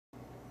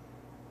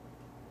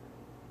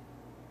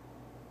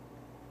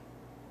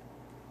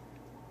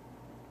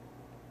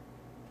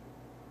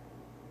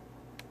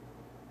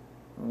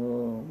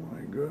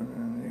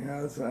goodness, it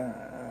has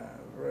a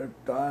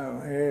reptile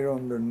head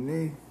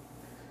underneath.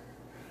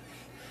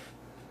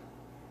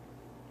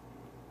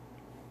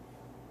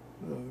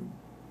 The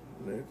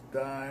left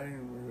eye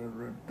with a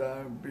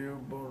reptile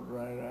pupil,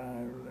 right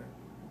eye,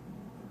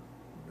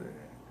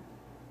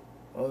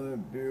 the other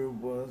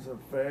pupil is a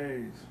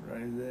face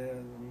right there,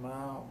 the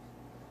mouth.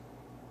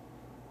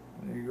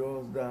 And it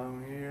goes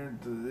down here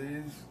to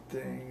this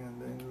thing,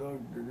 and then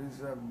look, there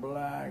is a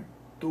black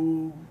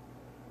tube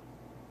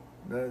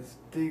that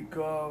stick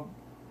up,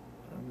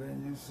 and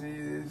then you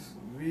see these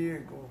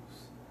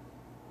vehicles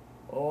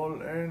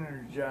all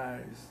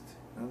energized,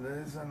 and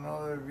there's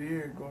another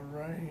vehicle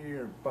right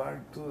here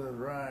parked to the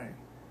right.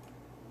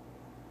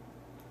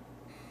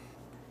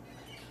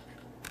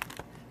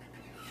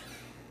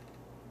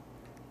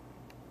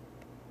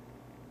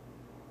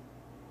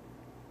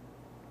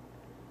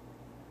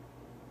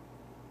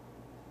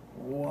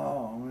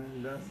 Wow,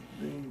 man, that's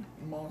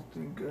the most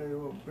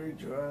incredible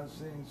picture I've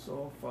seen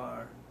so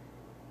far.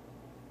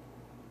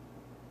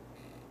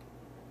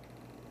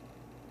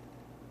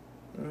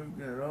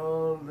 Look at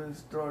all this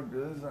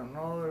structure. There's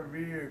another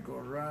vehicle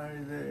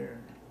right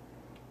there.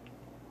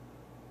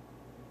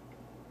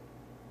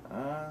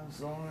 And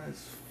some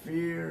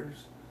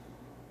spheres,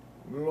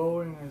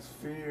 glowing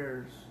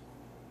spheres,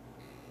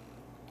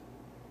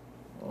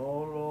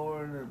 all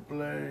over the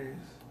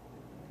place.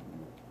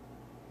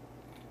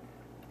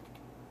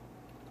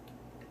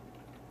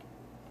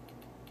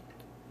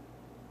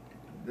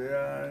 They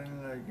are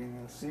like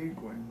in a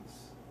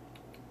sequence.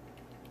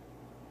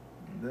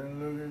 Then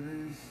look at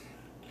this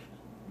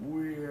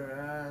weird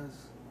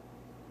ass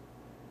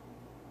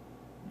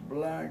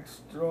black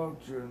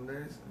structure, and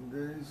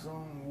there's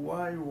some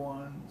white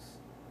ones.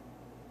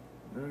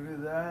 Look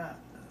at that.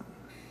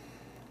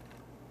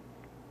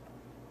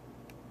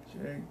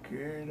 Check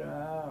it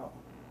out.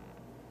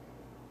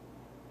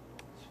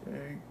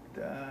 Check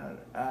that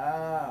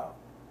out.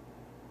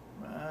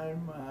 My.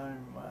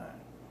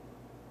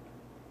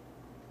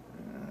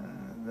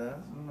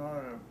 That's not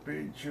a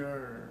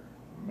picture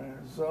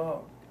mess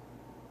up.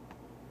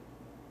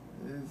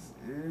 This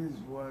is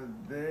what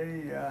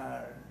they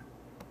are.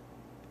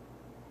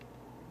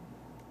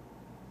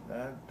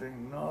 That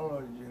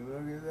technology,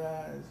 look at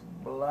that, it's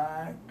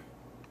black.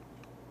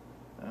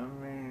 I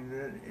mean,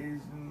 there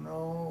is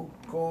no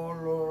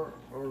color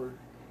or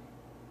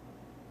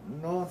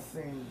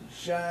nothing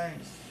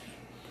shines,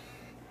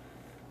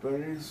 but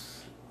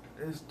it's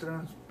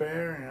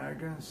transparent. I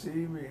can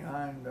see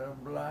behind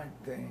that black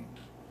thing.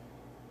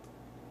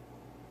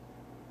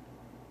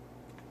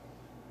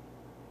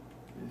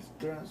 It's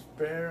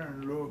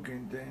transparent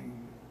looking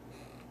thing.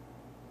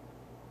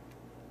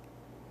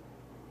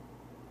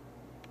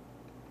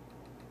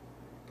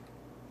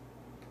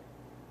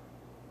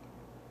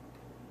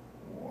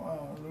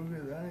 Wow, look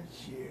at that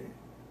shit.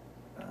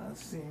 I've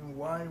seen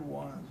white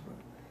ones, but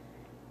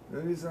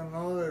there is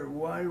another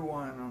white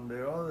one on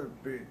the other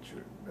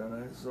picture that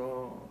I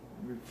saw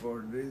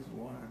before this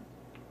one.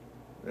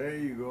 There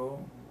you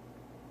go.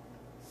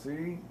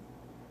 See?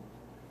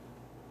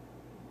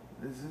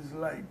 This is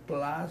like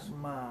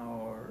plasma,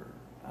 or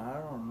I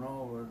don't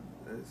know,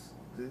 but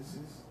this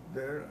is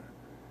there.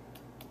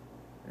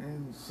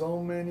 In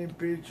so many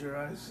pictures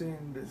I've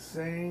seen the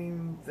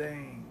same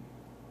thing.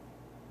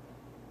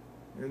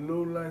 It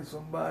looked like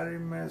somebody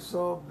messed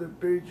up the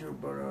picture,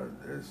 but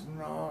it's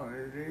not.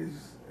 It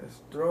is a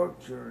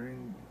structure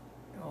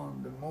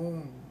on the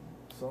moon,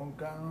 some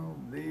kind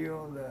of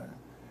deal that,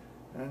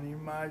 and it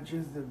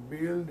matches the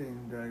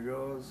building that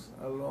goes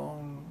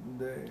along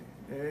the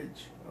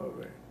edge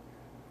of it.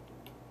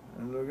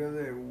 And look at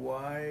the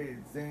white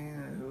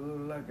thing, it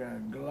looks like a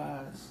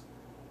glass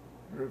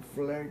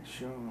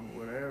reflection or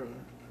whatever.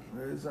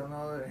 There's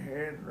another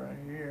head right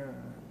here,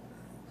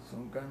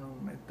 some kind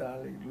of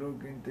metallic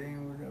looking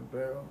thing with a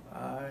pair of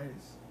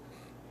eyes.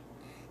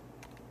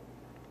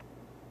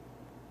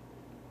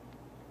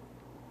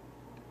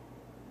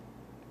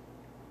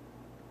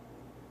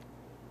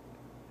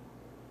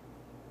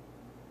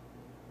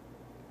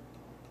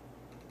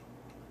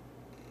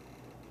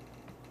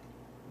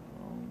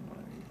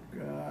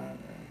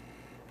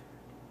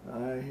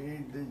 I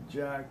hit the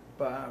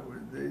jackpot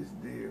with this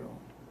deal.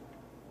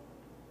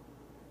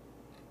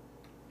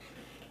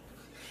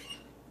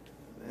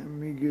 Let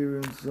me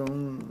give him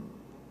some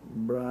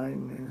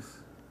brightness.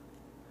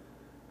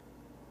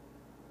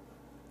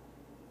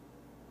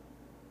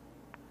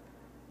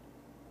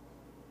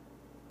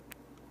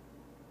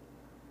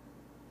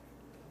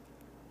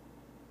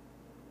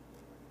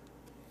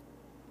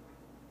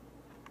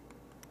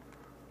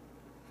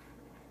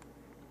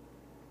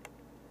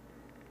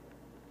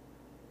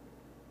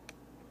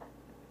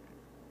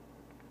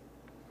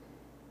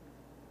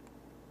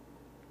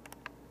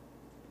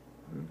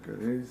 Look at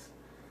this.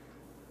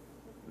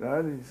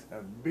 That is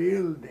a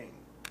building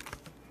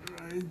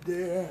right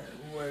there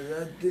where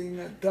that thing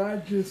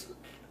attaches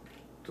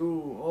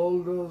to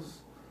all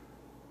those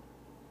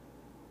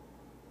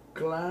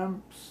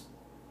clamps.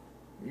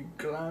 It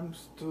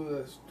clamps to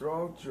the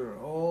structure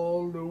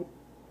all the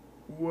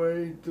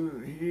way to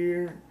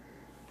here,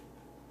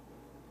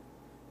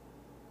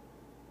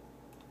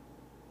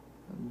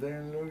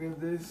 then look at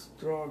this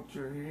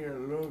structure here.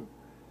 Look,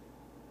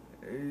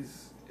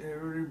 is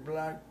every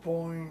black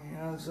point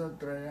has a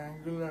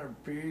triangular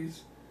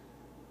piece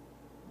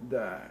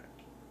that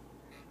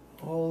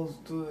holds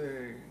to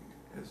the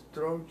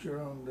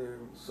structure on the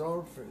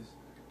surface.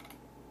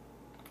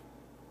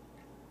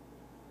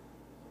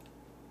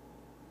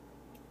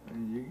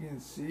 And you can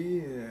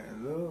see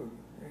that, look,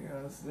 it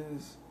has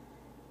this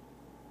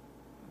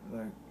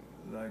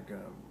like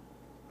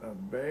a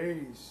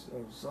base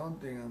or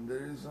something, and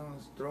there is some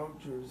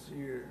structures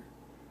here.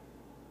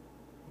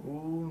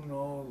 Who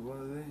knows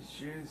what this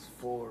shit's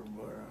for,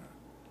 but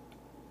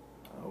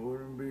I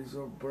wouldn't be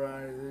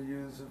surprised they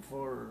use it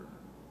for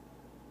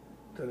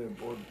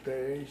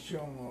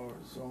teleportation or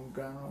some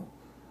kind of...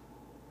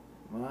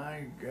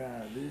 My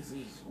God, this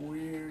is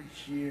weird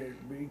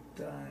shit, big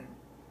time.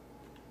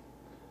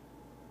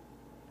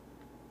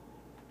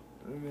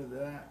 Look at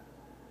that.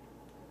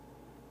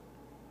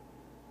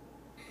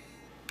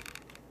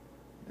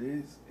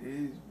 This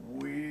is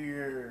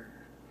weird.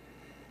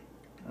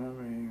 I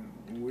mean,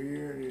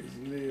 weird is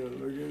little.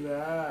 Look at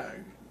that.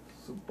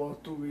 It's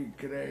supposed to be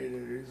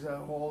crater. It's a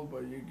hole,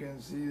 but you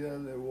can see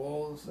that the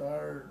walls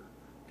are...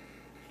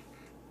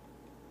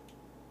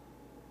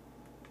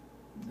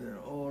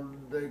 They're all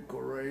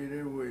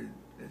decorated with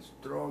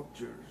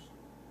structures.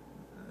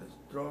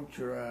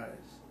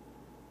 Structurized.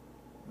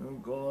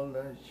 Look all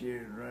that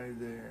shit right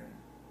there.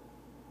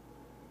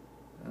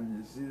 And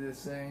you see the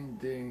same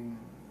thing.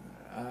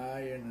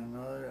 Eye and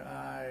another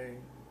eye.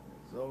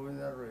 It's always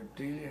that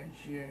reptilian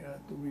shit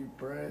has to be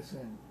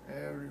present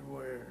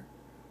everywhere.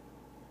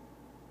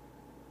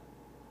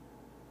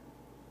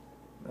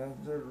 That's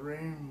the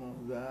rim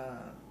of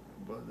that.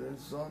 But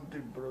there's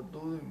something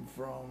protruding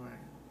from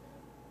it.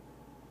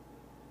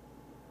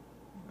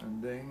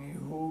 And then it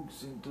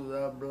hooks into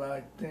that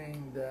black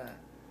thing that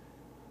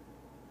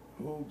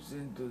hooks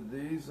into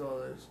this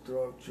other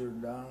structure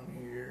down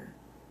here.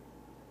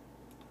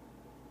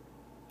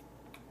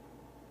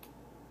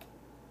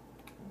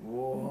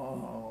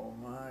 Whoa,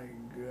 my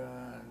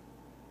God.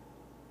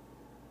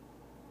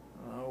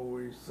 I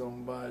wish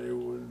somebody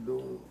would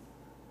do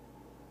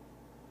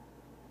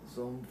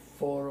some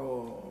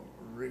photo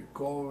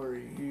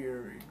recovery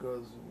here,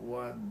 because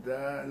what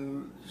that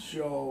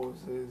shows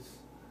is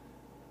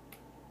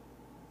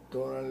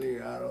totally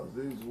out of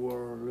this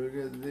world. Look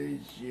at this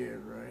shit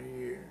right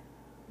here.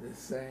 The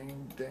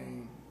same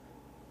thing.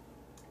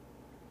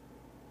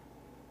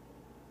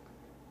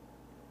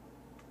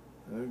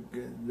 Look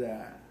at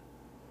that.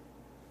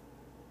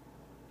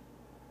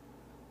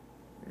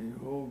 It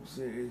hooks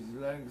it. It's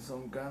like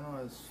some kind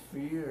of a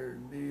sphere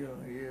deal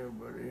here,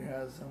 but it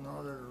has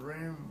another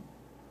rim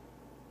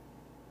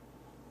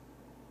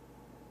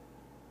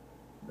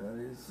that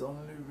is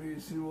only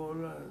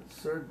visible at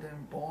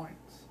certain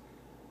points,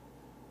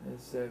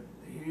 except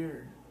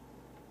here,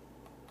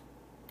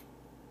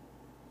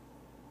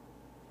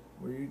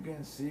 where you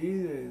can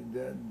see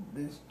that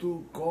these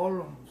two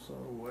columns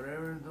or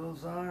whatever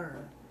those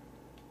are,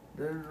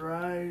 they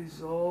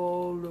rise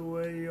all the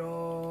way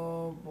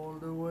up,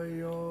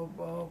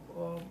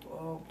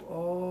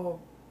 up.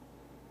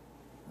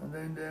 And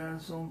then there are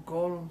some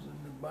columns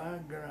in the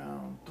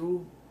background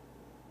too.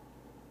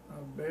 I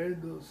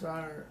bet those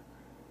are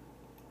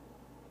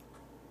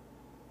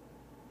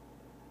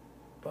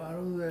part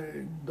of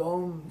the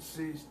dome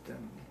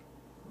system.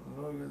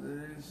 Look,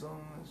 there is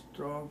some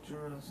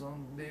structure and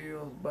some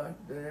deals back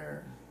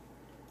there.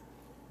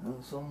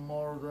 And some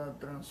more of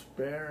that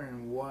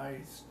transparent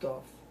white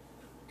stuff.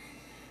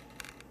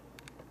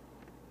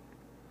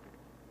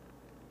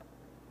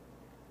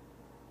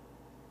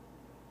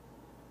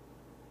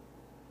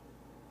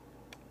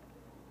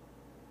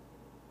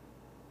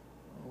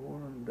 I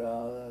wouldn't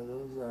doubt that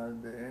those are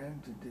the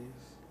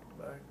entities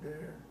back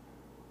there.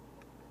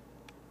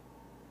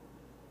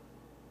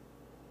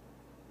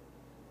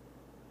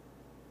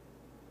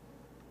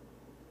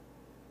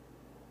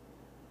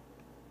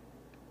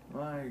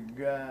 My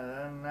God,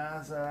 that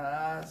NASA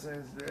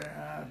assets, they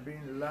have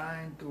been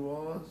lying to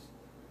us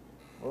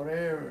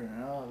forever.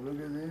 Now, look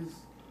at this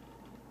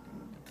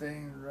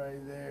thing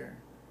right there.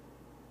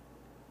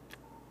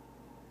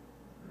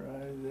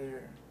 Right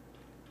there.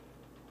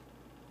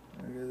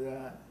 Look at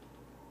that.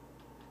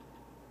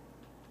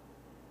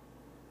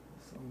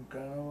 Some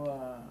kind of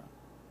a...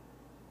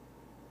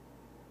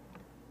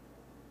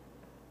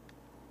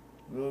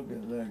 Look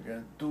at like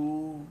a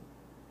tube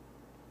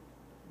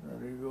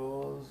that it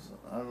goes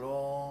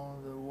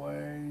along the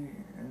way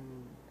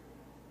and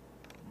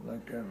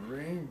like a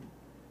ring.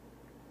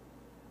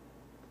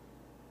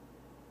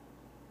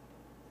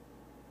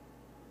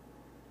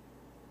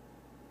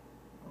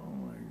 Oh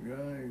my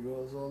God, it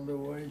goes all the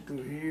way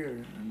to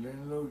here. And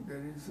then look,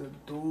 there is a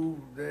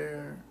tube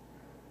there,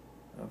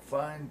 a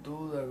fine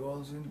tube that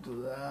goes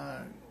into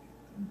that,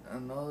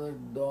 another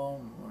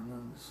dome,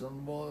 and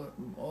some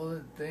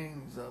other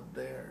things up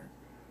there.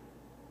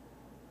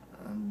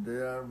 And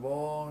there are a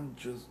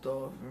bunch of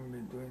stuff in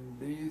between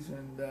this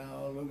and that.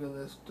 Oh, look at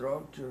the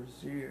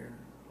structures here.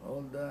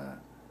 All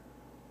that.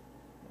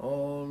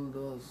 all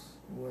those,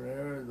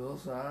 whatever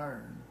those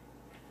are.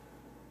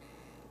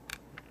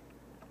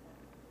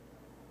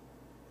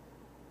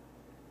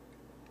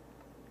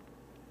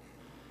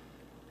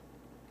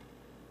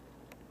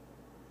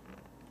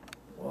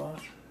 What?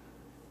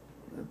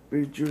 The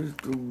picture is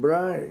too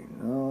bright.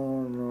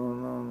 No, no,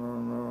 no, no,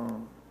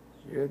 no.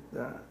 Get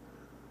that.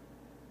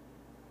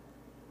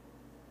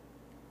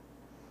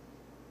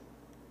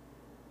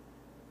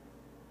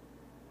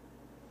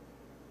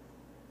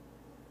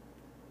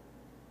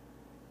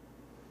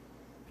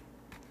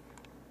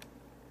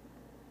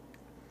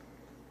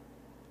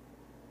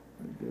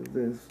 Look at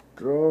this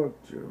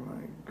structure,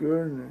 my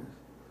goodness.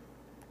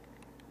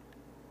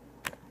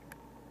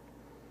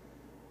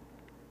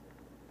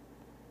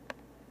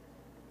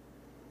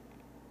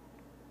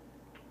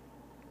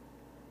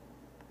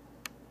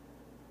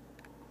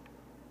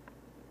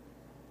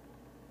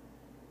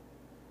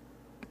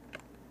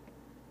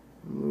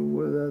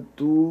 Look with that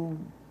tube.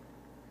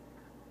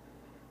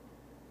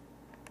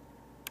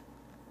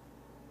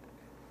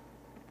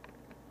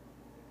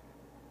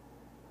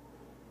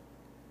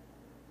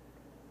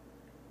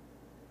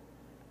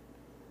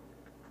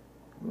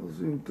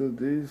 Goes into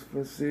this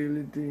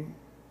facility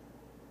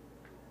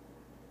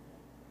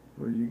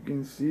where you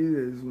can see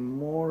there's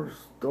more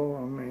stuff.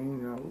 I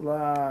mean, a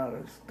lot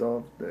of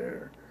stuff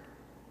there.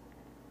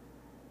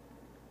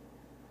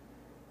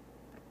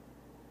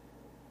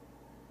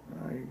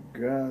 My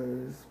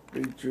God, this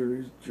picture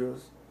is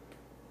just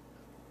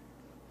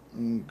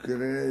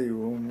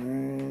incredible,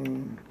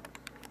 man.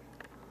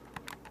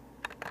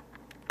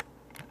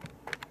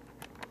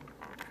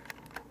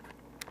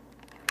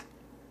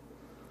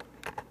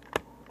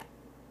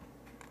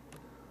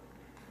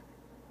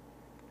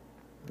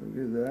 Look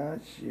at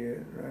that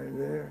shit right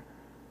there.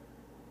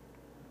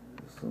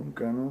 Some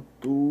kind of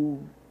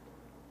tube.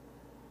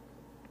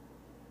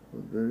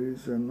 But there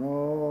is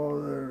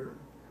another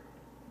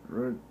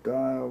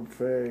reptile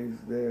face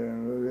there.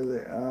 Look at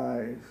the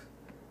eyes.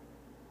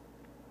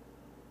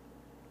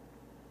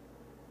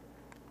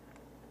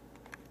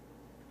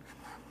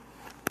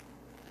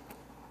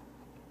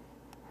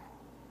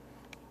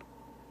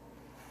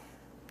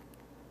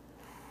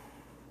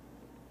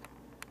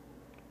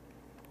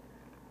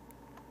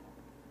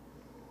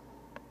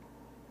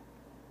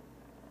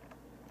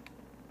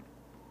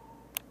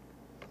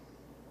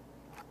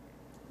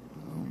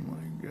 Oh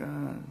my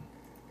God.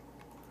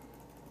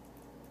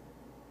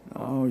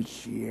 Oh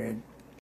shit.